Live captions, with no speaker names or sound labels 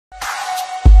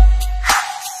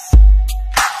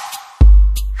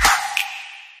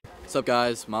What's up,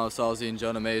 guys? Miles Salzi and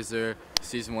Jonah Mazer,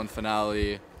 season 1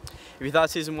 finale. If you thought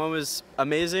season 1 was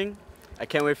amazing, I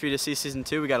can't wait for you to see season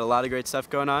 2. We got a lot of great stuff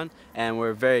going on, and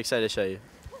we're very excited to show you.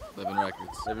 Living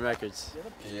Records. Living Records.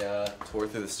 Yeah, tour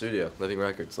through the studio. Living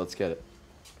Records. Let's get it.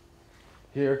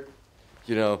 Here,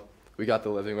 you know, we got the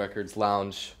Living Records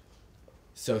lounge.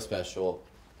 So special.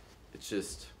 It's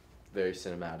just very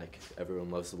cinematic.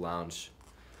 Everyone loves the lounge.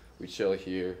 We chill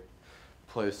here,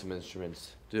 play some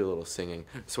instruments, do a little singing.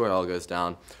 That's where it all goes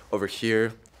down. Over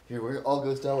here where it all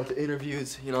goes down with the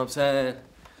interviews, you know what I'm saying?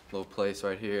 Little place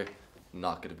right here.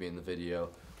 Not gonna be in the video.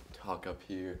 Talk up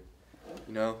here.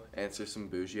 You know, answer some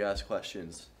bougie ass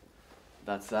questions.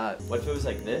 That's that. What if it was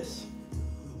like this?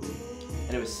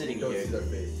 And it was sitting You don't here. see their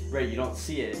face. Right, you don't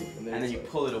see it, and then you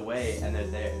pull it away and they're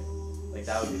there. Like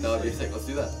that would be sick. Let's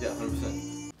do that. Yeah,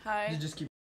 100%. Hi. You just keep.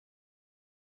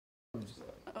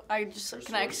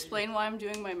 Can I explain why I'm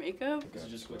doing my makeup? You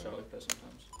just switch out like that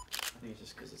sometimes. I think it's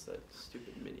just because it's that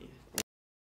stupid mini.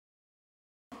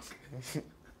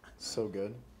 So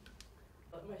good.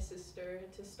 My sister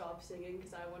to stop singing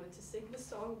because I wanted to sing the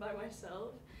song by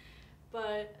myself.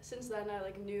 But since then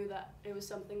I knew that it was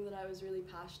something that I was really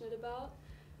passionate about.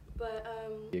 But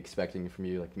Expecting from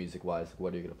you, like music-wise,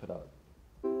 what are you gonna put out?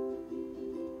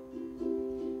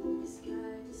 this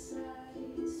guy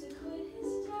decides to quit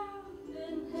his job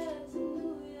and head to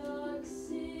New York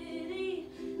City.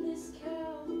 This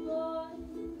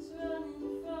cowboy's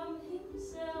running from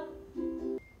himself.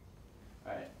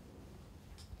 Alright.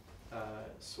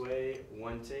 Sway,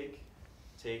 1 take.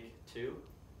 Take 2.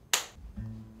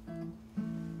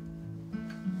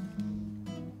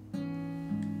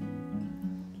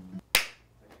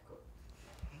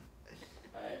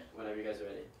 Alright, whenever you guys are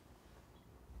ready.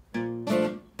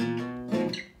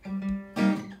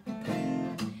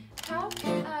 How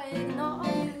can I ignore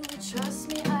you? Trust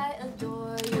me, I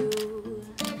adore you.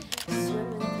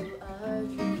 Swimming through our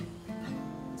dreams.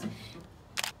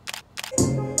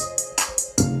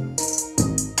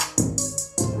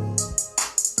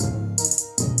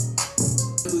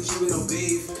 You with no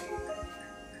beef.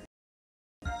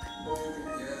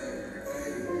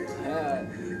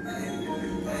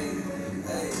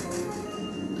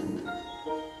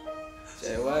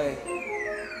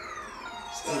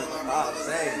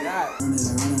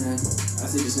 I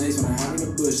see the snakes when I hide in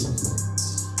the bushes.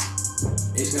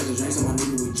 H got the drinks on my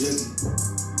nigga with juggy.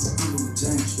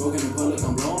 Smoking in public,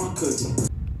 I'm blowing a cookie.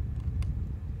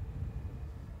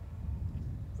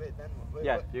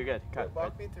 Yeah, you're good. Cut.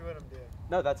 Walk me through what I'm doing.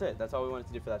 No, that's it. That's all we wanted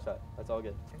to do for that shot. That's all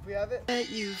good. If we have it. Let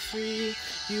you free,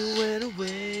 you went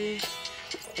away,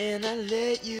 and I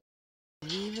let you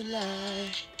leave a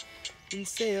lie and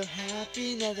say you're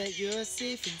happy now that you're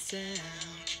safe and sound.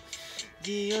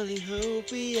 The only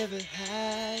hope we ever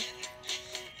had.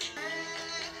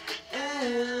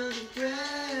 And the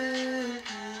breath.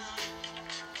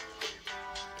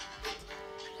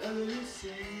 Oh, you say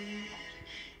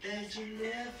that you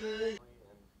never.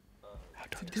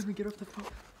 Devin, get off the phone.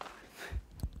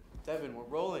 Devin, we're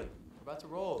rolling. We're about to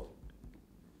roll.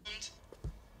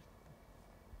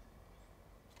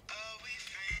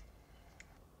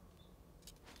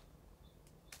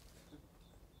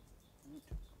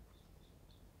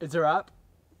 It's a wrap?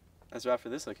 That's a wrap for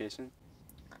this location.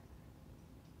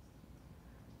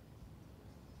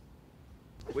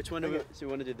 Which one do we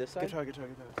want to do this side? Guitar.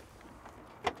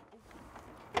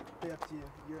 Be up to you.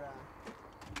 You're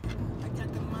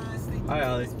Hi,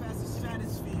 Ollie.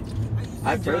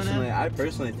 I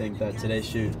personally think that today's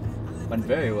shoot went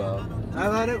very well. I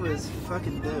thought it was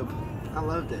fucking dope. I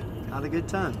loved it. Had a good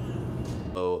time.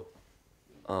 So,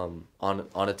 on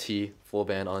a tee, full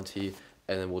band on a tee,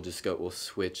 and then we'll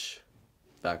switch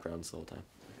backgrounds the whole time.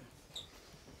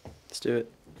 Let's do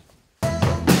it.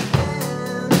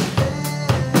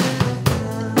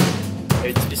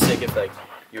 It'd just be sick if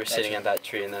you were sitting at that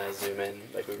tree and then I zoom in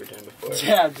like we were doing before.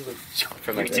 Yeah, just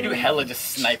From we could do hella just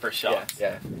sniper shots.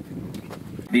 Yeah.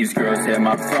 These girls hit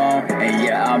my phone, and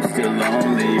yeah, I'm still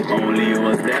lonely. Only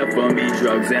what's there for me,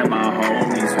 drugs and my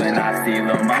homies. When I see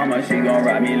the mama, she gon'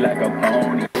 ride me like a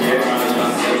pony.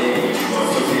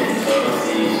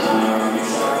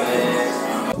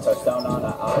 Touchdown on the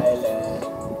island.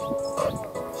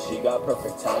 She got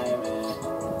perfect timing.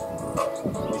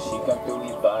 When she come through,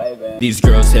 we vibing. These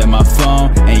girls hit my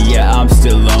phone, and yeah, I'm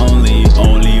still lonely.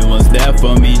 Only ones there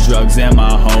for me, drugs and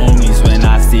my homies. When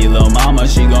I see lil' mama,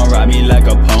 she gon' ride me like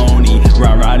a pony.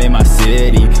 Ride in my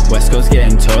city, West Coast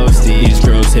getting toasty. These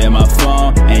girls hit my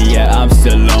phone, and yeah, I'm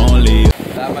still lonely.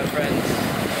 That, my friends, is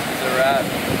a wrap.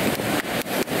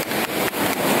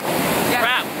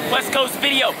 West Coast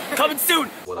video coming soon.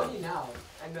 What up?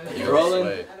 You're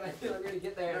rolling.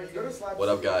 What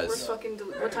up, guys?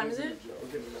 What time is it?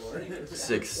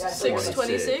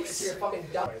 6:26.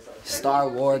 Star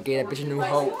Wars, get a bitch a new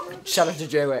hope. Shout out to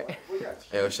J-Way.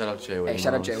 Hey, shout out J-Way. Hey,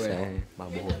 shout out J-Way. My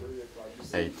boy.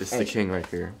 Hey, this is the king right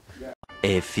here.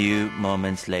 A few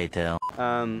moments later.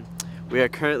 We are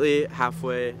currently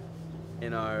halfway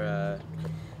in our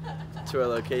to our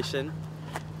location,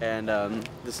 and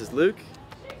this is Luke.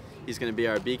 He's gonna be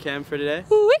our B cam for today.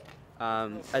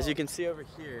 As you can see over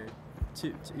here,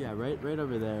 yeah, right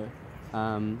over there.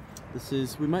 This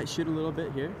is, we might shoot a little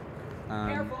bit here.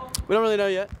 We don't really know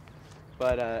yet,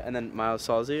 but and then Miles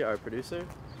Salzy, our producer,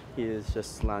 he is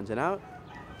just lounging out,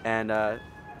 and I'll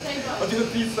do the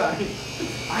peace sign.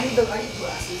 I need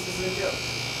glasses. This is a joke.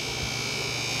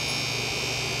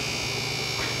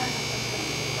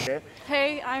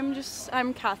 Hey,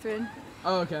 I'm Catherine.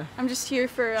 Oh, okay. I'm just here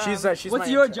for. She's What's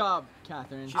your job,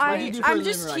 Catherine? I'm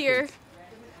just here.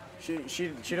 She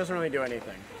doesn't really do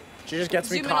anything. She just gets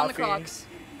Zoom me in on the coffee. clocks.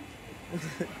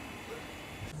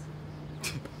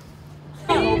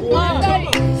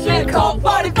 Cold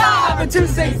 45 and 2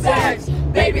 zigzags.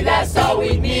 Baby, that's all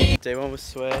we need. Day one was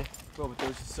Sway. Bro, but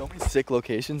there's so many sick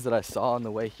locations that I saw on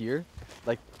the way here,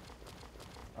 like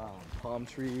palm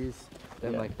trees,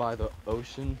 and like by the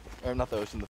ocean, or not the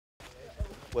ocean, the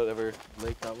whatever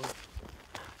lake that was.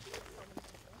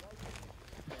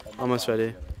 Almost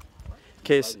ready.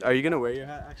 Case, are you gonna wear your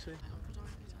hat actually?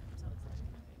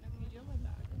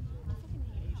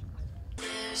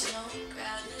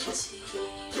 I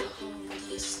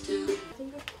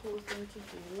think a cool thing to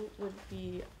do would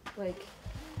be like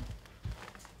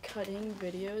cutting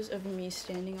videos of me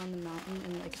standing on the mountain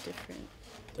in like different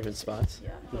spots?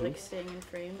 Yeah, but like staying in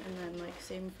frame and then like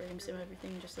same frame, same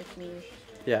everything, just like me.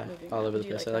 Yeah, moving all around. over the Do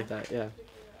you place. I like that. Yeah.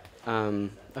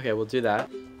 Okay, we'll do that.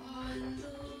 A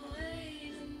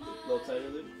little tighter,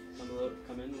 Luke.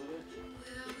 Come in a little bit.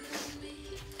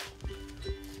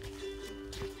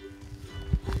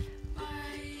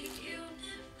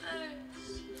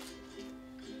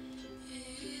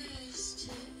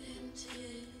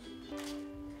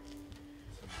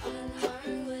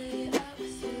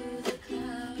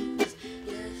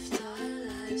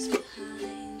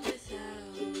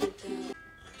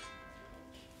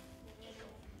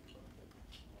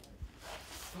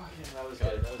 That was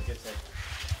good. That was good.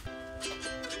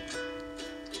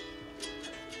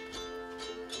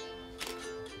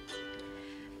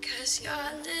 Cause your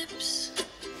lips,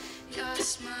 your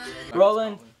smile.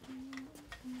 Rolling.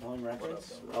 Rolling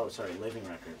Records? Oh, sorry, Living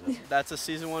Records. That's a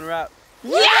season 1 wrap.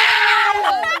 Yeah!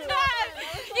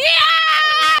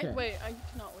 Yeah! Wait, I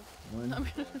cannot look.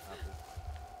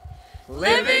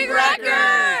 Living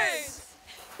Records!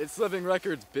 It's Living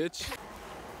Records, bitch.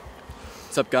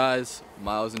 What's up, guys?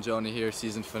 Miles and Jonah here,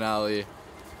 season finale.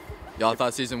 Y'all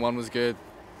thought season 1 was good.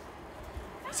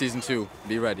 Season 2,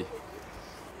 be ready.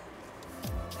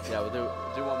 Yeah, we'll do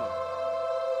one more.